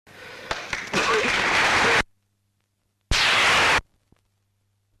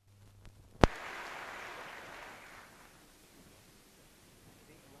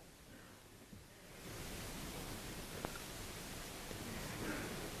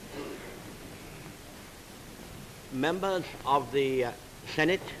members of the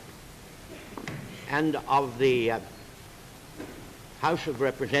Senate and of the House of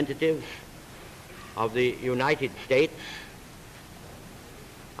Representatives of the United States,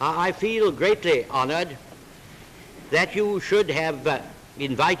 I feel greatly honored that you should have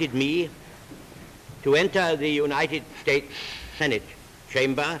invited me to enter the United States Senate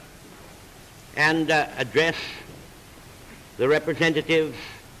chamber and address the representatives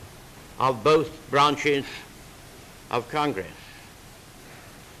of both branches of Congress.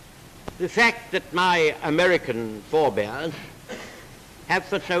 The fact that my American forebears have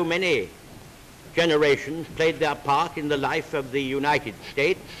for so many generations played their part in the life of the United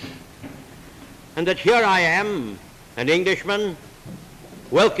States, and that here I am, an Englishman,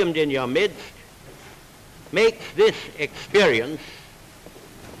 welcomed in your midst, makes this experience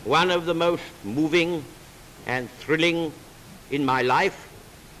one of the most moving and thrilling in my life,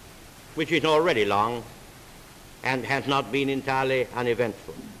 which is already long and has not been entirely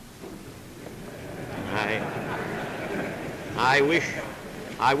uneventful. I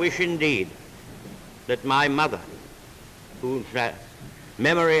wish indeed that my mother, whose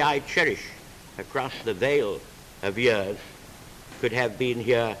memory I cherish across the veil of years, could have been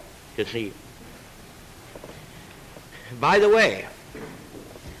here to see. By the way,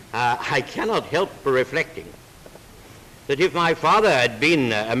 I cannot help reflecting that if my father had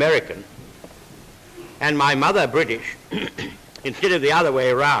been American and my mother British, instead of the other way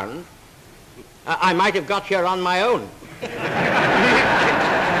around, I might have got here on my own.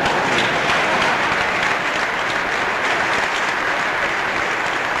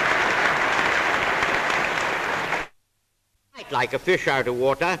 Like a fish out of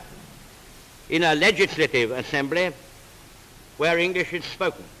water in a legislative assembly where English is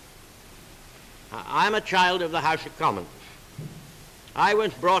spoken. I'm a child of the House of Commons. I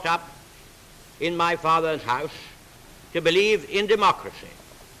was brought up in my father's house to believe in democracy.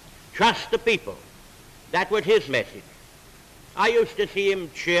 Trust the people. That was his message. I used to see him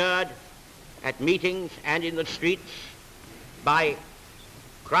cheered at meetings and in the streets by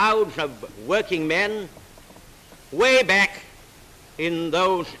crowds of working men way back in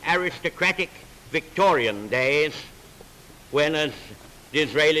those aristocratic Victorian days when, as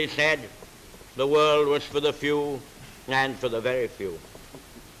Disraeli said, the world was for the few and for the very few.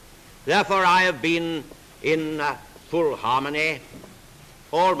 Therefore, I have been in full harmony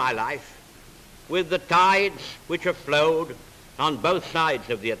all my life with the tides which have flowed on both sides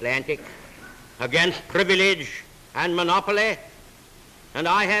of the Atlantic against privilege and monopoly, and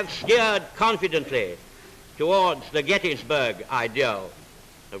I have steered confidently towards the Gettysburg ideal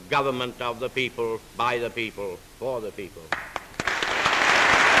of government of the people, by the people, for the people.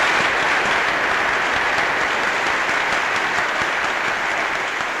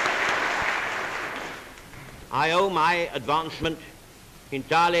 I owe my advancement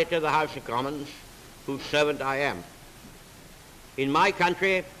entirely to the House of Commons, whose servant I am. In my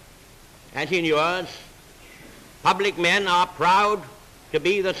country, as in yours, public men are proud to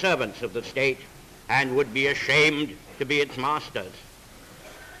be the servants of the state and would be ashamed to be its masters.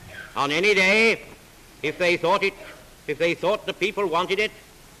 On any day, if they thought the people wanted it,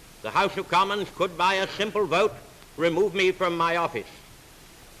 the House of Commons could by a simple vote remove me from my office.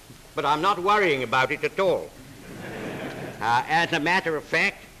 But I'm not worrying about it at all. As a matter of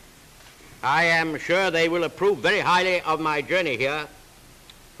fact, I am sure they will approve very highly of my journey here,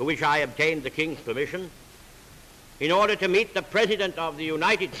 for which I obtained the King's permission, in order to meet the President of the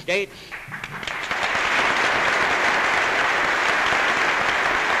United States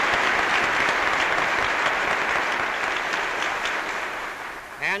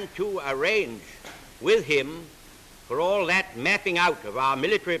and to arrange with him for all that mapping out of our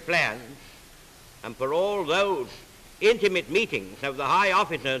military plans and for all those intimate meetings of the high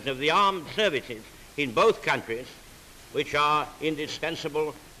officers of the armed services in both countries which are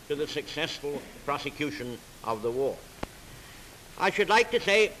indispensable to the successful prosecution of the war. I should like to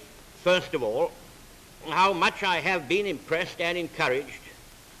say, first of all, how much I have been impressed and encouraged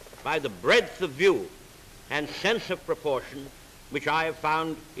by the breadth of view and sense of proportion which I have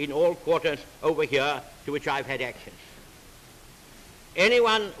found in all quarters over here to which I've had access.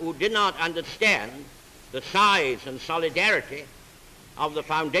 Anyone who did not understand the size and solidarity of the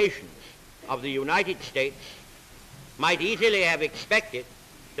foundations of the United States might easily have expected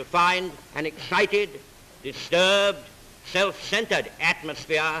to find an excited, disturbed, self-centered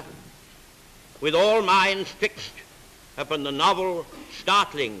atmosphere with all minds fixed upon the novel,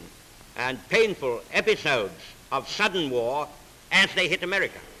 startling, and painful episodes of sudden war as they hit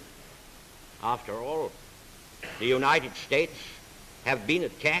America. After all, the United States have been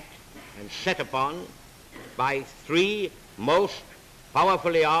attacked and set upon by three most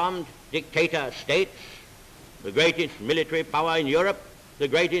powerfully armed dictator states, the greatest military power in Europe, the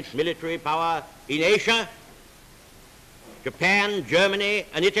greatest military power in Asia. Japan, Germany,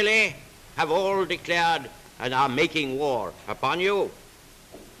 and Italy have all declared and are making war upon you.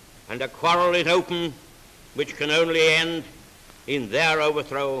 And a quarrel is open which can only end in their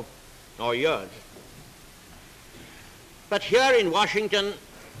overthrow or yours. But here in Washington,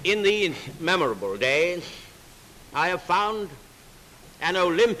 in these memorable days, I have found an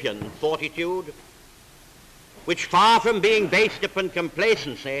Olympian fortitude which, far from being based upon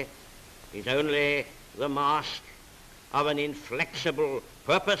complacency, is only the mask of an inflexible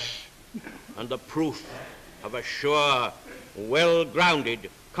purpose and the proof of a sure, well-grounded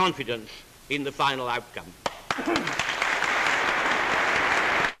confidence in the final outcome.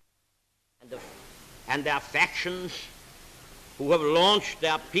 And their factions who have launched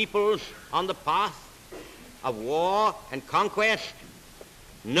their peoples on the path of war and conquest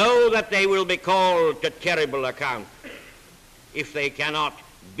know that they will be called to terrible account if they cannot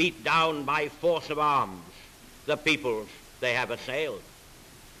beat down by force of arms the peoples they have assailed.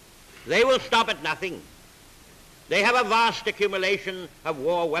 They will stop at nothing. They have a vast accumulation of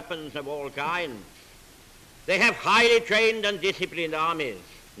war weapons of all kinds. They have highly trained and disciplined armies,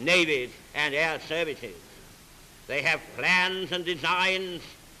 navies, and air services. They have plans and designs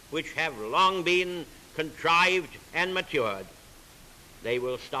which have long been contrived and matured. They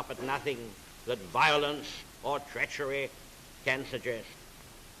will stop at nothing that violence or treachery can suggest.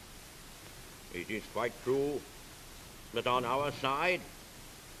 It is quite true that on our side,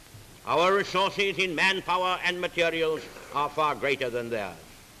 our resources in manpower and materials are far greater than theirs.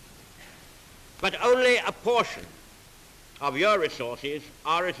 But only a portion of your resources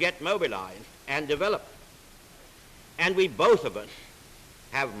are as yet mobilized and developed. And we both of us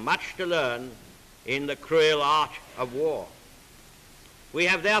have much to learn in the cruel art of war. We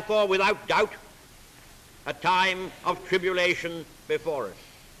have therefore, without doubt, a time of tribulation before us.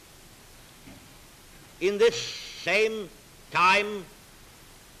 In this same time,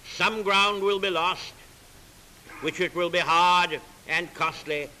 some ground will be lost, which it will be hard and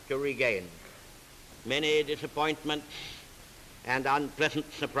costly to regain. Many disappointments and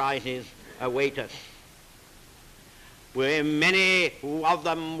unpleasant surprises await us. Many of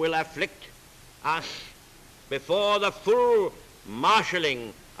them will afflict us before the full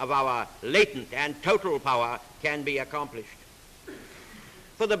marshalling of our latent and total power can be accomplished.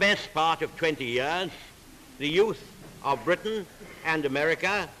 For the best part of 20 years, the youth of Britain and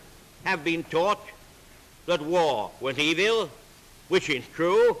America have been taught that war was evil, which is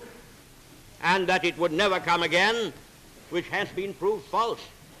true, and that it would never come again, which has been proved false.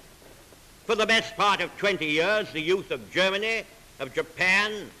 For the best part of 20 years, the youth of Germany, of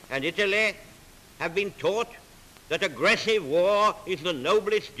Japan, and Italy have been taught that aggressive war is the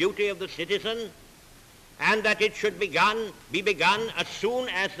noblest duty of the citizen, and that it should be begun as soon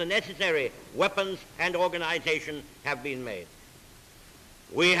as the necessary weapons and organization have been made.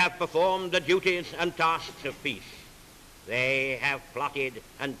 We have performed the duties and tasks of peace. They have plotted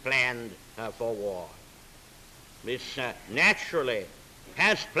and planned for war. This naturally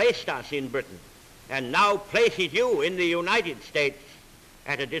has placed us in Britain, and now places you in the United States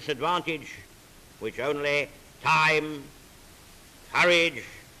at a disadvantage which only time, courage,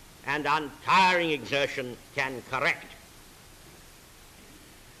 and untiring exertion can correct.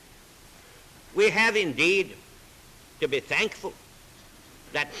 We have indeed to be thankful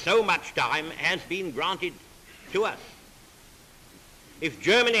that so much time has been granted to us. If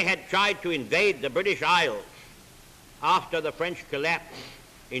Germany had tried to invade the British Isles after the French collapse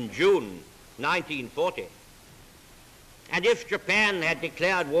in June 1940, and if Japan had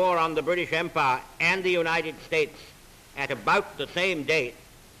declared war on the British Empire and the United States at about the same date,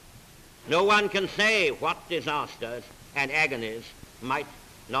 no one can say what disasters and agonies might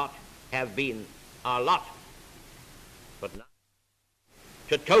not have been our lot. But now,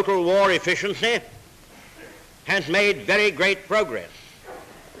 to total war efficiency has made very great progress.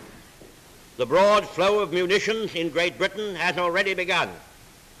 The broad flow of munitions in Great Britain has already begun.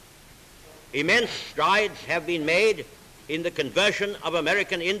 Immense strides have been made in the conversion of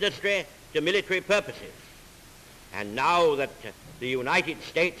American industry to military purposes. And now that the United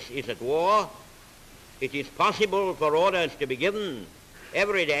States is at war, it is possible for orders to be given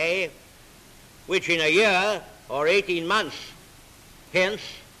every day, which in a year or 18 months hence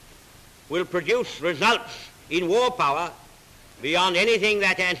will produce results in war power beyond anything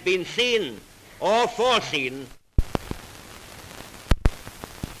that has been seen or foreseen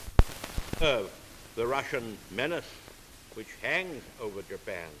of the Russian menace which hangs over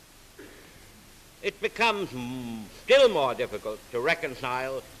Japan. it becomes still more difficult to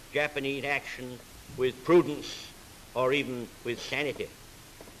reconcile Japanese action with prudence or even with sanity.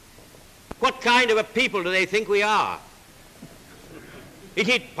 What kind of a people do they think we are? Is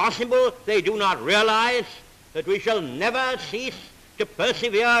it possible they do not realize that we shall never cease to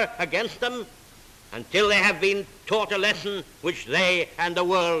persevere against them until they have been taught a lesson which they and the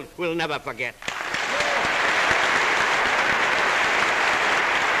world will never forget?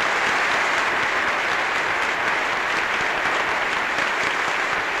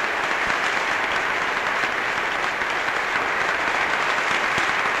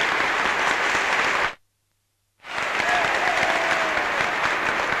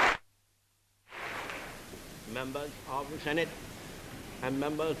 Members of the Senate and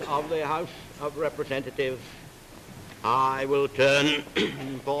members of the House of Representatives, I will turn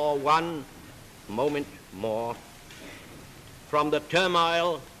for one moment more from the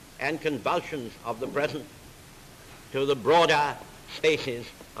turmoil and convulsions of the present to the broader spaces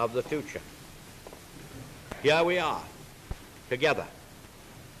of the future. Here we are, together,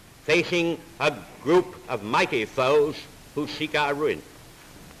 facing a group of mighty foes who seek our ruin.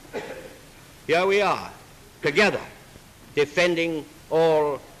 Here we are, together, defending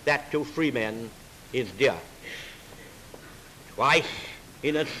all that to free men is dear. Twice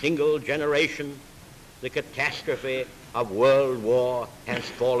in a single generation, the catastrophe of world war has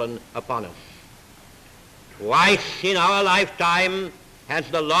fallen upon us. Twice in our lifetime has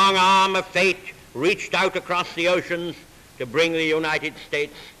the long arm of fate reached out across the oceans to bring the United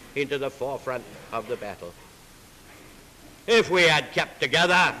States into the forefront of the battle. If we had kept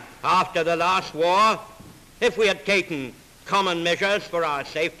together after the last war, if we had taken common measures for our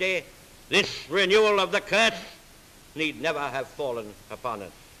safety, this renewal of the curse need never have fallen upon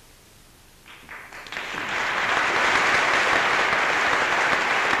us.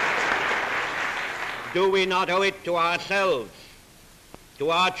 Do we not owe it to ourselves,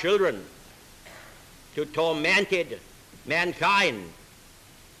 to our children, to tormented mankind,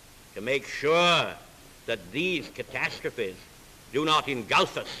 to make sure that these catastrophes do not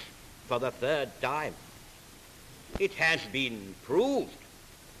engulf us for the third time? It has been proved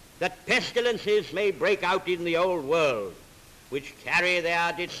that pestilences may break out in the old world, which carry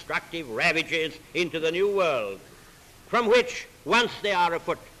their destructive ravages into the new world, from which, once they are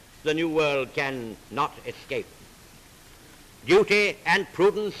afoot, the new world can not escape. Duty and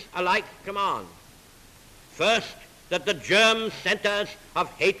prudence alike command. First, that the germ centers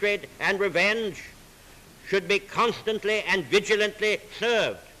of hatred and revenge should be constantly and vigilantly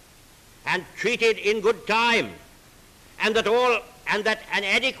served and treated in good time, and that an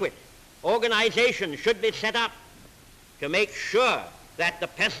adequate organization should be set up to make sure that the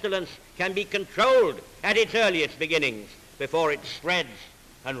pestilence can be controlled at its earliest beginnings before it spreads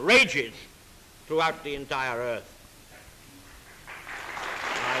and rages throughout the entire earth.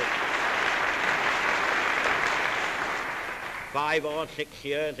 5 or 6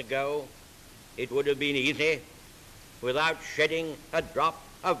 years ago, it would have been easy, without shedding a drop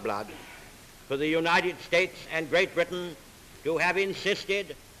of blood, for the United States and Great Britain to have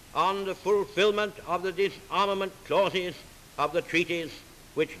insisted on the fulfillment of the disarmament clauses of the treaties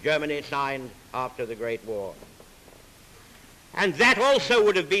which Germany signed after the Great War. And that also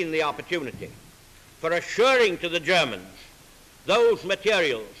would have been the opportunity for assuring to the Germans those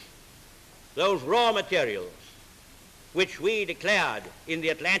materials, those raw materials, which we declared in the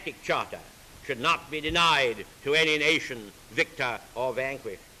Atlantic Charter should not be denied to any nation, victor or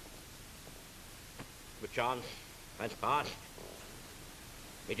vanquished. The chance has passed.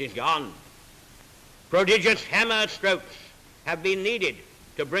 It is gone. Prodigious hammer strokes have been needed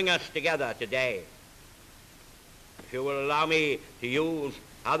to bring us together today. If you will allow me to use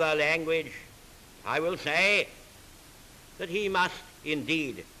other language, I will say that he must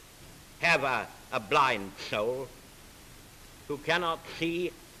indeed have a blind soul who cannot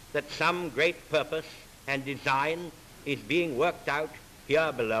see that some great purpose and design is being worked out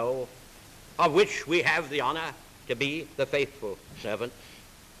here below, of which we have the honor to be the faithful servants.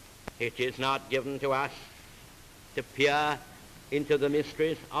 It is not given to us to peer into the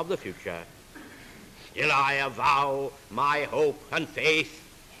mysteries of the future. Still I avow my hope and faith,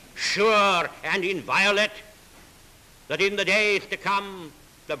 sure and inviolate, that in the days to come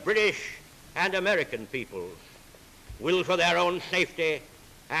the British and American peoples will, for their own safety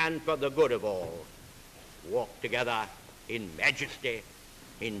and for the good of all, walk together in majesty,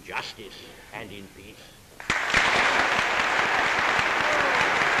 in justice, and in peace.